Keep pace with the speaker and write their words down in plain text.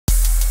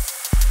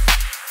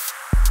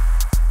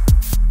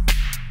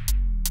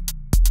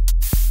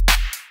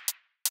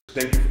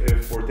Thank you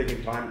for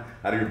taking time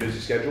out of your busy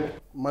schedule.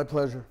 My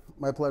pleasure.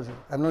 My pleasure.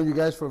 I've known you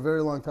guys for a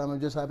very long time.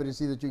 I'm just happy to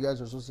see that you guys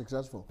are so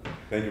successful.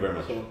 Thank you very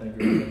much. So, thank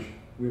you very much.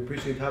 We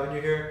appreciate having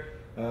you here.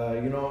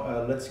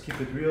 Let's keep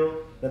it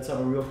real. Let's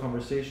have a real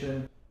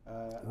conversation.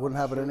 Wouldn't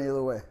have it any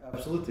other way.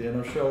 Absolutely. And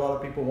I'm sure a lot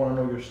of people want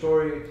to know your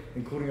story,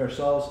 including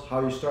ourselves,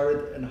 how you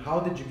started, and how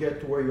did you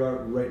get to where you are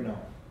right now?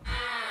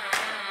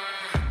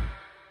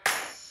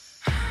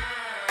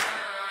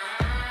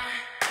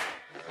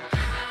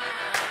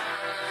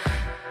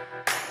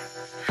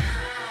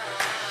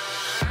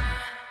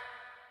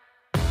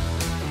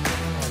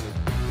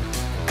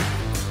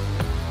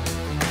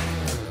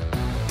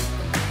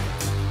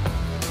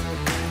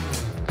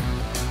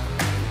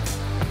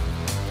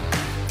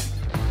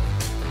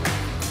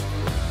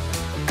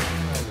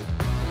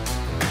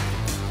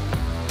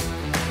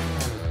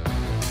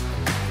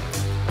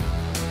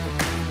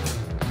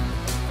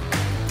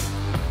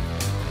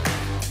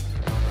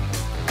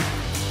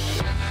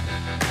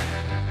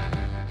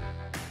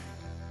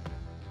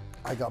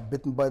 I got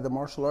bitten by the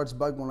martial arts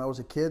bug when I was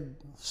a kid,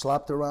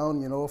 slapped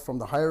around, from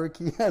the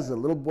hierarchy as a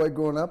little boy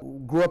growing up.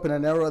 Grew up in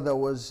an era that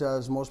was,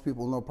 as most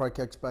people know,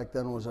 Parkex back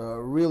then was a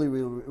really,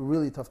 really,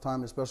 really tough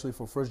time, especially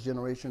for first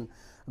generation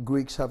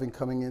Greeks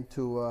coming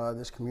into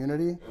this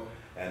community.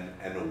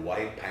 And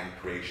why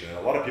pankration?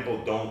 A lot of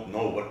people don't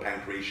know what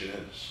pankration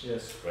is.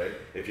 Yes. Right?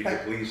 If you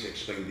could please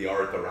explain the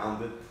art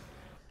around it.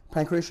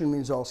 Pankration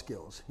means all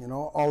skills,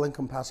 all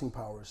encompassing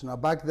powers. Now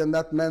back then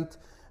that meant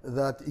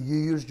that you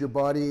used your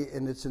body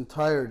in its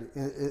entirety,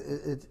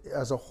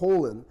 as a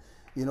whole,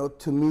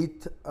 to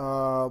meet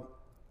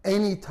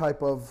any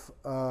type of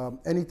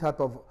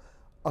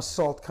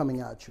assault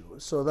coming at you.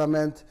 So that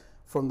meant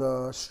from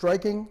the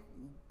striking,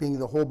 being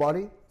the whole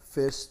body,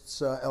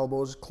 fists,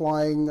 elbows,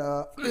 clawing,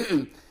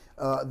 the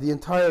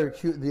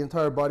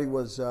entire body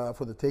was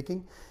for the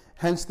taking.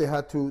 Hence, they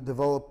had to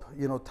develop,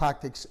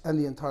 tactics and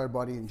the entire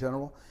body in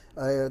general.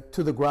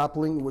 To the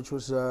grappling, which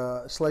was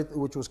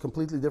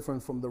completely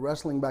different from the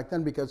wrestling back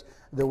then because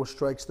there were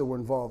strikes that were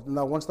involved.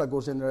 Now, once that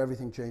goes in there,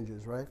 everything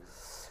changes, right?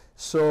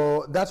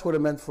 So that's what it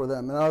meant for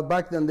them. And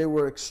back then, they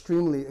were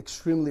extremely,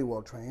 extremely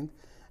well trained.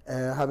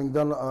 Having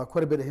done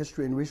quite a bit of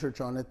history and research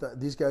on it,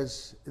 these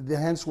guys,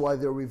 hence why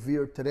they're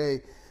revered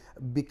today,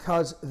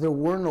 because there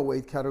were no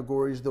weight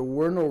categories, there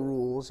were no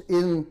rules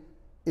in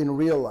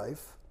real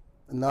life.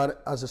 Not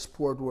as a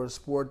sport, where a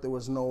sport there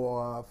was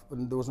no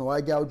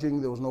eye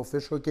gouging, there was no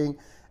fish hooking,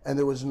 and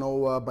there was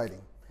no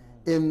biting.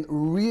 In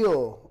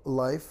real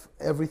life,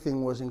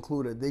 everything was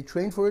included. They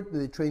trained for it.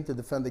 They trained to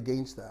defend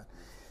against that.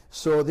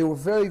 So they were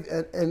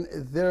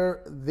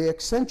they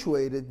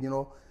accentuated,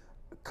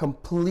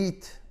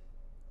 complete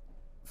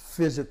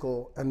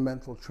physical and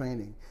mental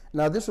training.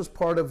 Now this was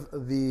part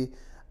of the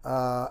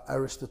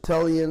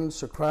Aristotelian,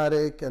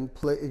 Socratic, and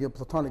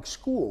Platonic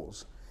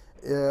schools.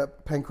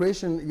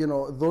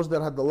 Pankration, those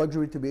that had the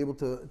luxury to be able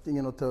to,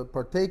 to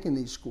partake in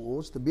these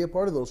schools, to be a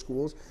part of those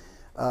schools,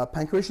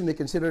 pankration, they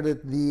considered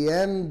it the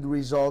end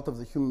result of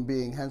the human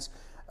being. Hence,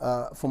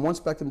 from one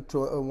spectrum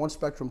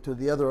to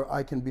the other,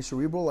 I can be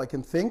cerebral, I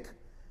can think.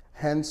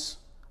 Hence,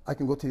 I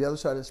can go to the other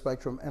side of the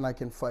spectrum and I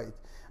can fight.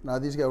 Now,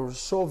 these guys were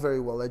so very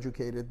well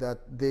educated that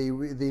they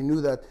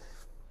knew that,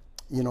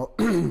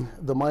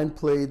 the mind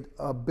played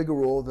a bigger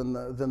role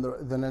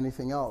than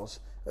anything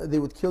else. They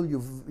would kill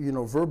you,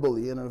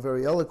 verbally in a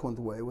very eloquent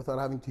way without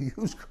having to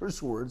use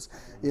curse words,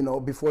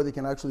 before they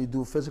can actually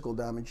do physical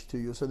damage to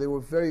you. So they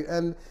were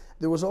and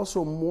there was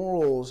also a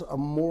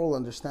moral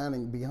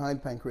understanding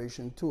behind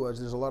pankration too, as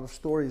there's a lot of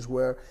stories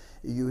where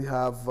you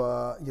have,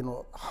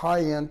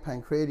 high-end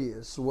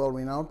pancratius,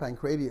 well-renowned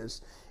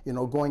pancratius,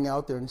 going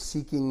out there and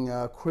seeking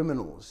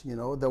criminals,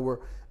 that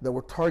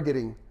were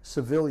targeting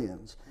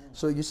civilians.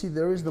 So you see,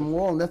 there is the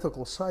moral and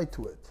ethical side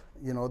to it,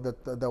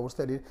 that was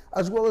studied,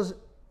 as well as,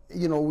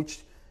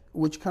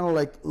 which kind of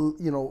like,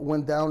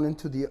 went down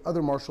into the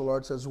other martial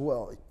arts as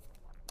well.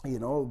 Be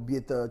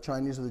it the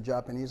Chinese or the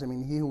Japanese. I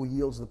mean, he who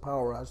yields the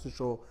power has to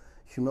show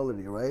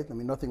humility, right? I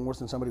mean, nothing worse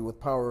than somebody with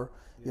power,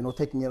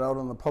 taking it out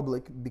on the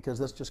public, because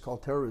that's just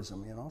called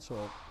terrorism,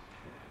 so.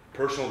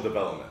 Personal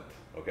development,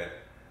 okay?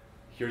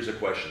 Here's a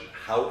question.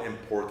 How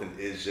important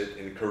is it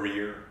in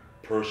career,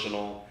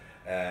 personal,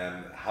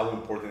 and how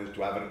important is it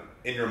to have it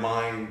in your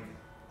mind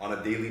on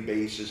a daily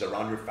basis,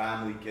 around your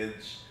family,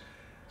 kids?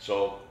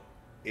 So,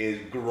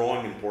 is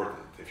growing important,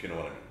 if you know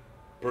what I mean?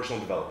 Personal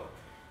development.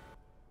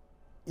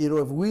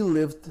 If we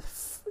lived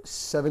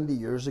 70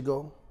 years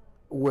ago,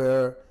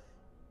 where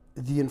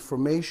the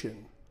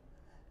information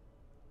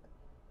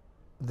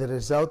that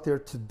is out there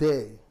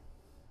today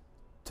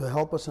to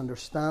help us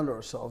understand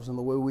ourselves and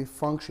the way we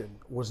function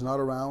was not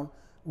around,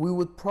 we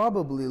would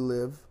probably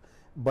live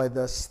by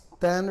the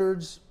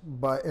standards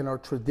in our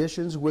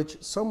traditions,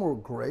 which some were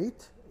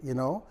great,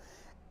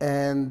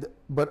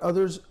 but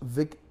others,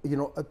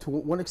 to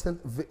one extent,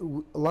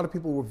 a lot of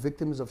people were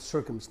victims of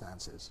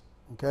circumstances.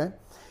 Okay,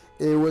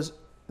 it was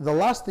the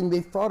last thing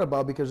they thought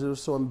about, because it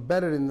was so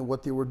embedded in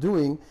what they were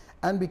doing,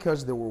 and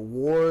because there were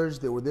wars,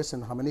 there were this,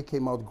 and how many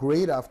came out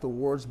great after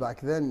wars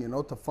back then, you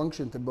know, to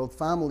function, to build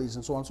families,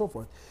 and so on and so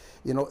forth.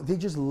 You know, they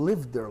just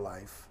lived their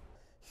life.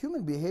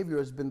 Human behavior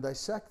has been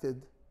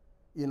dissected,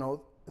 you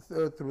know,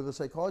 through the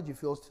psychology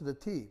fields to the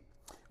T.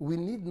 We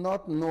need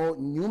not know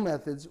new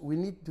methods. We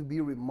need to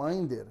be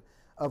reminded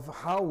of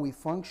how we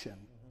function,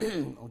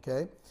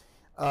 okay?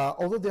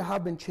 Although there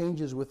have been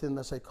changes within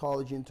the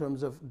psychology in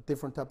terms of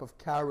different type of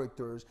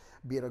characters,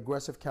 be it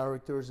aggressive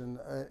characters and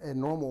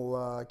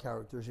normal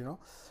characters, you know.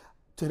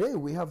 Today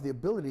we have the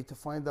ability to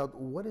find out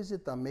what is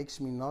it that makes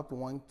me not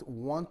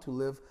want to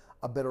live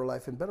a better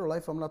life. And better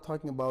life, I'm not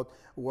talking about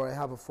where I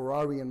have a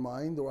Ferrari in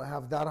mind or I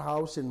have that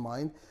house in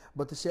mind,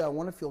 but to say I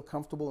want to feel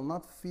comfortable and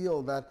not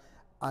feel that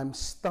I'm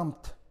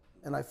stumped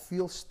and I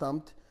feel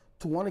stumped,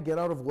 to want to get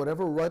out of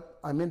whatever rut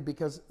I'm in,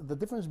 because the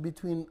difference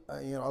between,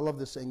 you know, I love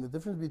this saying, the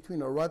difference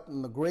between a rut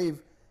and the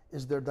grave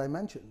is their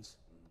dimensions.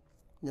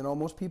 You know,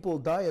 most people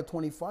die at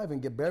 25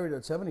 and get buried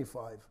at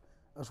 75.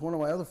 That's one of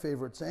my other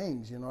favorite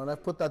sayings, you know, and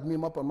I've put that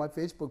meme up on my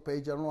Facebook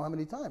page, I don't know how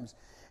many times.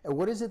 And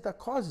what is it that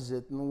causes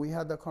it? And we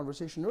had that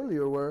conversation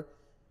earlier where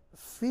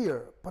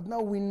fear, but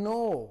now we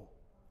know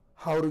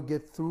how to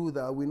get through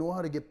that. We know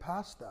how to get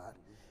past that.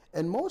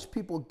 And most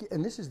people,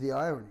 and this is the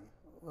irony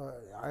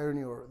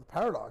or the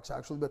paradox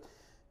actually, but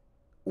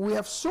we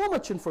have so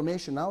much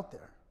information out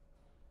there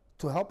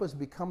to help us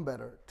become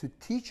better, to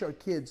teach our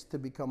kids to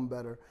become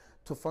better,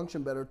 to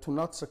function better, to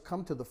not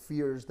succumb to the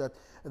fears that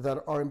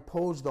are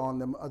imposed on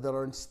them, that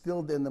are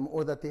instilled in them,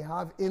 or that they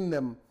have in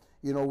them,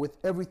 you know, with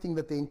everything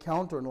that they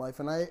encounter in life.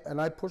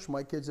 And I push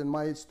my kids and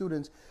my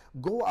students,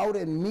 go out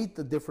and meet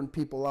the different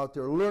people out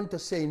there. Learn to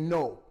say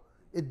no.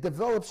 It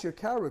develops your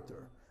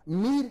character.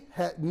 Meet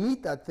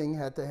that thing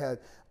head to head.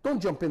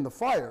 Don't jump in the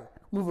fire.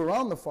 Move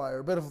around the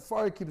fire. But if the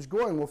fire keeps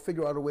growing, we'll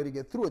figure out a way to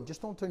get through it.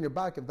 Just don't turn your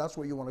back if that's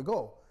where you want to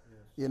go. Yes.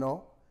 You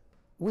know,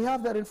 we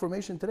have that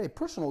information today.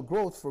 Personal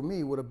growth for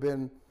me would have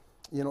been,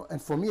 you know,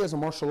 and for me as a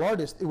martial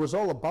artist, it was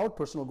all about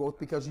personal growth,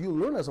 because you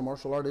learn as a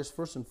martial artist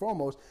first and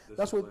foremost.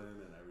 That's what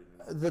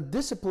the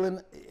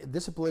discipline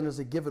is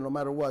a given no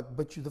matter what.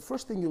 But the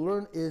first thing you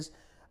learn is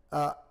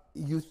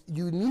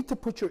you need to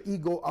put your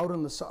ego out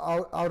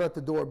at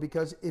the door,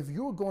 because if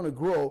you're going to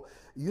grow,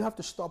 you have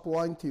to stop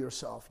lying to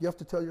yourself. You have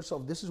to tell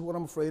yourself, this is what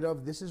I'm afraid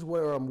of, this is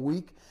where I'm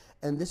weak,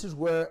 and this is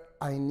where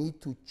I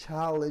need to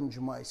challenge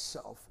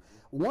myself.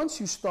 Once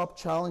you stop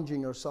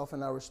challenging yourself,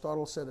 and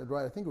Aristotle said it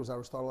right, I think it was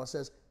Aristotle that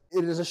says,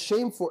 it is a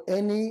shame for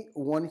any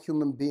one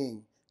human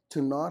being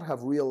to not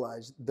have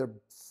realized their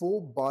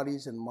full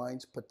body's and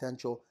mind's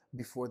potential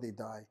before they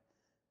die.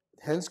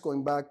 Hence,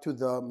 going back to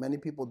the many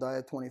people die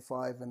at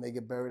 25 and they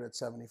get buried at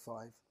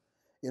 75.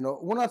 You know,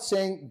 we're not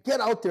saying get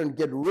out there and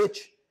get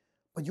rich,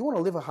 but you want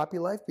to live a happy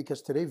life,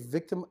 because today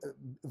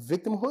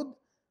victimhood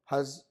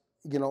has,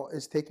 you know,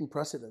 is taking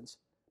precedence.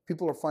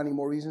 People are finding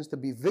more reasons to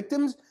be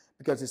victims,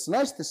 because it's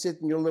nice to sit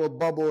in your little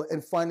bubble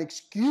and find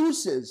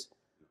excuses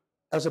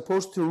as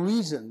opposed to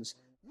reasons.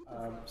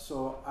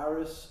 So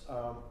Aris,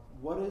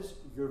 where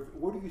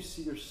do you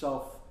see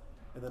yourself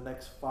in the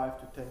next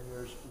 5 to 10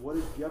 years?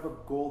 Do you have a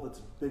goal that's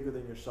bigger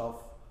than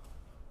yourself?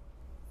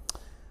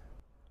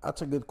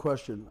 That's a good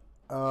question.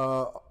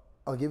 I'll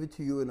give it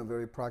to you in a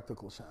very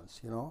practical sense,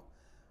 you know.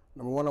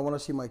 Number one, I want to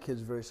see my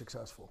kids very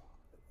successful.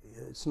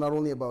 It's not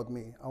only about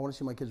me. I want to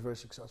see my kids very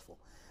successful.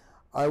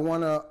 I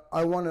want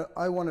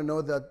to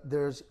know that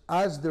there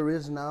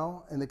is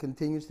now, and there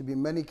continues to be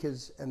many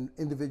kids and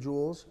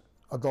individuals,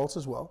 adults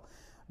as well,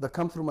 that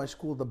come through my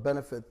school that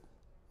benefit,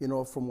 you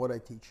know, from what I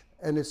teach.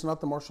 And it's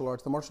not the martial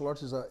arts. The martial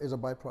arts is a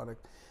byproduct.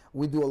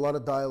 We do a lot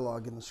of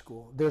dialogue in the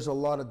school. There's a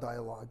lot of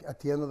dialogue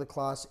at the end of the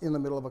class, in the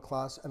middle of a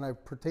class, and I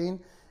pertain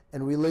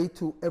and relate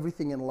to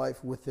everything in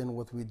life within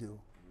what we do.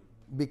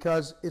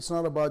 Because it's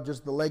not about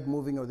just the leg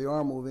moving or the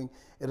arm moving,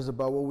 it is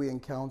about what we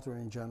encounter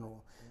in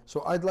general.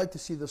 So I'd like to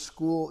see the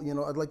school, you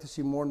know, I'd like to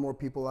see more and more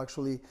people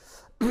actually,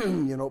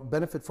 you know,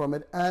 benefit from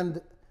it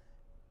and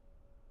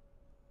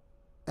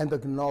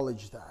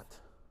acknowledge that.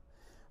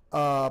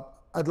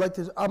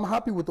 I'm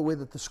happy with the way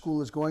that the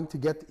school is going. To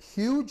get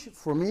huge,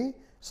 for me,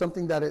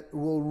 something that it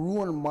will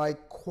ruin my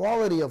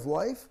quality of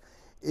life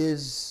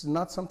is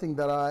not something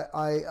that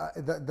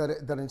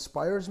that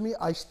inspires me.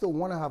 I still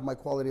want to have my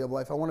quality of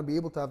life. I want to be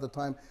able to have the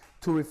time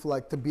to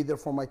reflect, to be there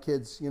for my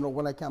kids, you know,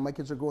 when I can. My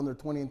kids are growing, they're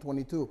 20 and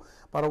 22,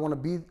 but I want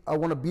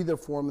to be there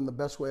for them in the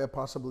best way I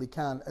possibly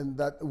can, and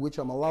that which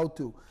I'm allowed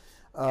to.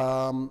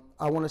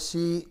 I want to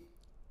see,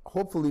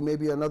 hopefully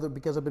maybe another,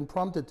 because I've been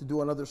prompted to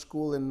do another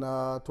school in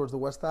towards the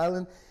West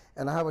Island,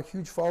 and I have a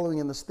huge following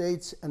in the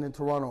States and in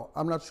Toronto.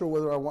 I'm not sure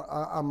whether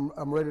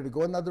I'm ready to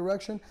go in that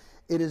direction.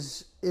 It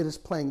is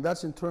playing.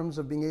 That's in terms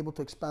of being able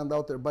to expand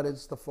out there, but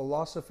it's the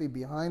philosophy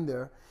behind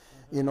there,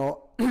 you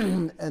know,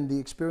 and the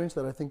experience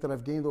that I think that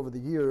I've gained over the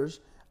years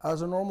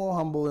as a normal,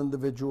 humble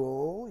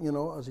individual, you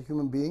know, as a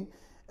human being,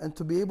 and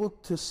to be able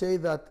to say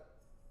that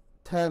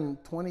 10,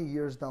 20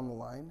 years down the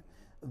line,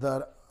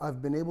 that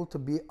I've been able to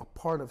be a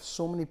part of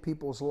so many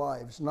people's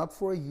lives, not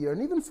for a year,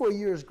 and even for a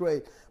year is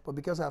great, but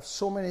because I have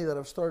so many that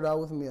have started out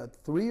with me at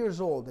 3 years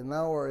old and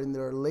now are in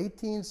their late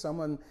teens,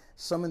 some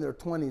in their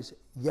 20s.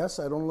 Yes,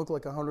 I don't look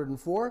like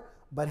 104,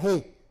 but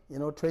hey, you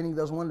know, training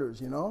does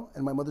wonders, you know,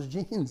 and my mother's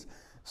genes.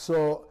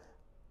 So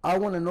I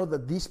want to know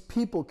that these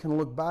people can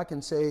look back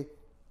and say,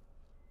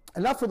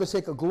 and not for the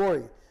sake of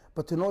glory,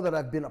 but to know that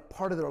I've been a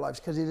part of their lives,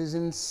 because it is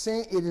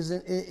insane, it is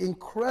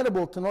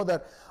incredible to know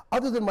that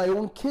other than my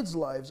own kids'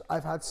 lives,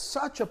 I've had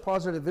such a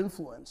positive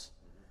influence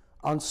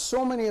on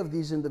so many of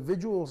these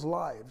individuals'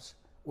 lives,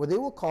 where they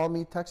will call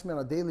me, text me on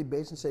a daily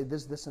basis and say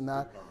this, and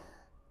that.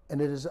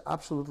 And it is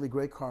absolutely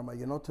great karma,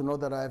 you know, to know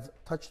that I've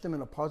touched them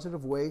in a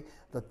positive way,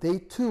 that they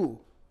too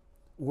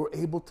were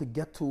able to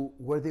get to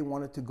where they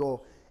wanted to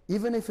go.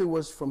 Even if it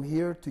was from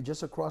here to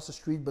just across the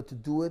street, but to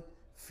do it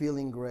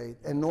feeling great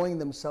and knowing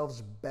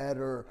themselves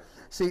better.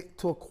 See,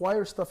 to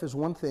acquire stuff is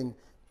one thing.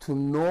 To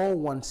know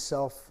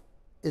oneself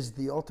is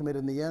the ultimate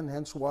in the end.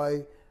 Hence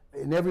why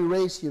in every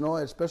race, you know,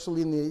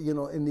 especially in the, you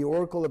know, in the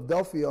Oracle of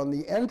Delphi, on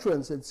the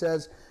entrance, it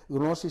says,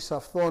 "Gnosi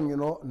Safthon," you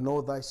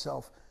know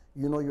thyself.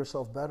 You know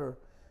yourself better.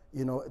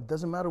 You know, it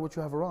doesn't matter what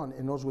you have around.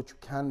 It knows what you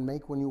can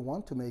make when you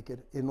want to make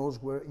it. It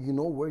knows where, you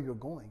know where you're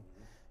going.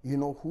 You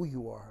know who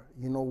you are.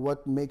 You know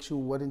what makes you,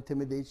 what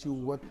intimidates you,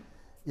 what,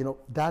 you know,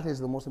 that is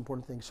the most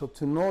important thing. So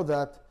to know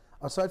that,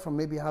 aside from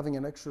maybe having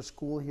an extra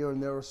school here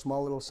and there, a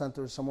small little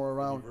center somewhere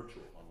around.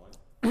 Virtual,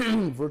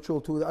 online? Virtual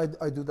too,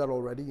 I do that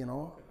already, you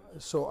know,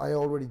 so I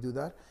already do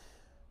that.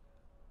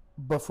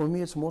 But for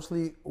me, it's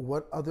mostly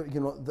what other,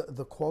 you know,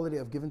 the quality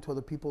I've given to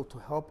other people to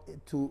help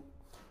to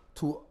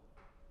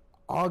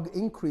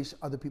increase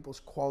other people's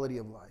quality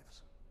of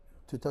lives,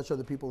 to touch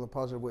other people in a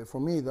positive way. For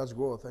me, that's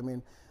growth. I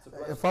mean,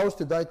 if I was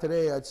to die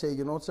today, I'd say,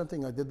 you know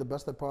something, I did the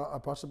best I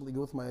possibly could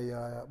with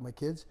my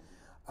kids.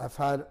 I've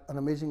had an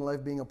amazing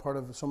life being a part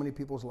of so many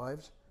people's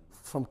lives,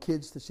 from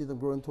kids to see them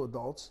grow into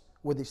adults,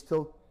 where they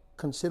still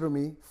consider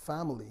me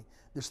family.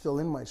 They're still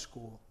in my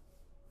school.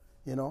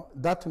 You know,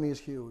 that to me is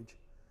huge.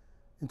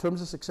 In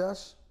terms of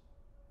success,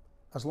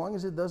 as long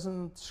as it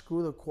doesn't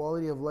screw the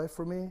quality of life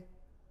for me,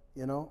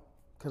 you know,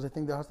 because I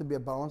think there has to be a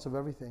balance of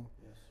everything.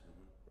 Yes.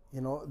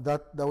 You know,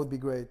 that would be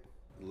great.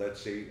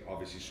 Let's say,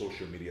 obviously,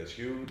 social media is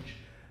huge.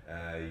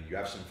 You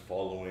have some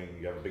following,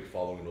 you have a big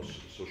following on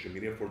social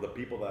media. For the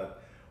people that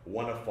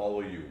want to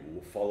follow you,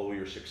 follow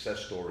your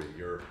success story,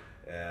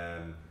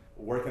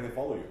 where can they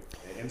follow you?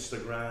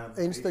 Instagram?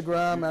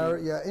 Instagram,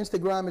 yeah,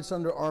 Instagram, it's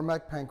under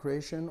Armac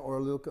Pankration, or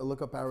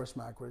look up Aris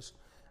Makris.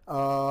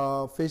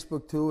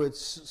 Facebook too,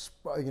 it's,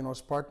 you know,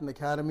 Spartan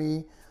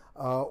Academy.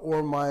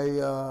 Or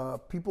my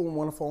people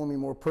want to follow me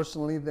more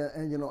personally,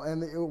 and you know,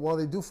 and while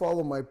they do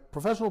follow my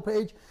professional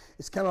page,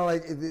 it's kind of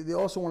like they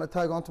also want to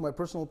tag onto my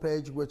personal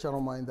page, which I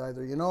don't mind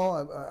either. You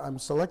know, I'm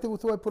selective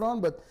with who I put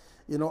on, but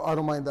you know, I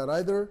don't mind that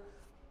either.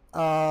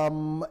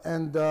 And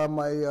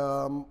my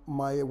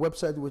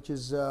website, which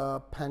is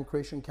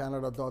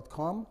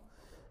pankrationcanada.com.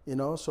 You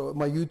know, so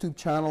my YouTube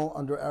channel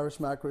under Aris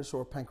Makris,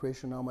 or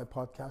Pankration now, my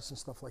podcast and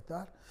stuff like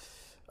that.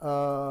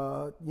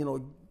 You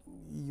know,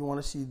 you want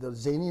to see the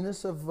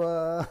zaniness of,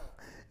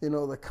 you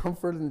know, the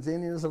comfort and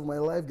zaniness of my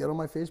life, get on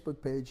my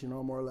Facebook page, you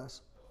know, more or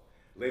less.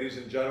 Ladies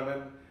and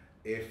gentlemen,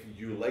 if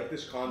you like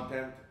this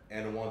content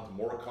and want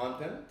more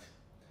content,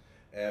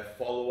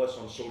 follow us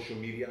on social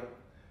media,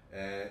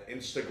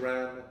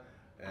 Instagram.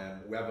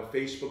 We have a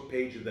Facebook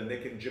page, The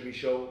Nick and Jimmy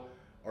Show,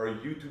 our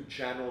YouTube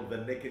channel, The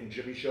Nick and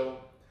Jimmy Show.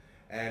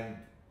 And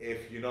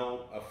if you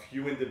know a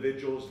few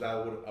individuals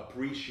that would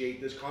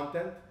appreciate this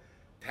content,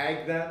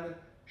 tag them,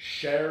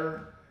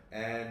 share,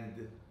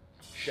 and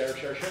share.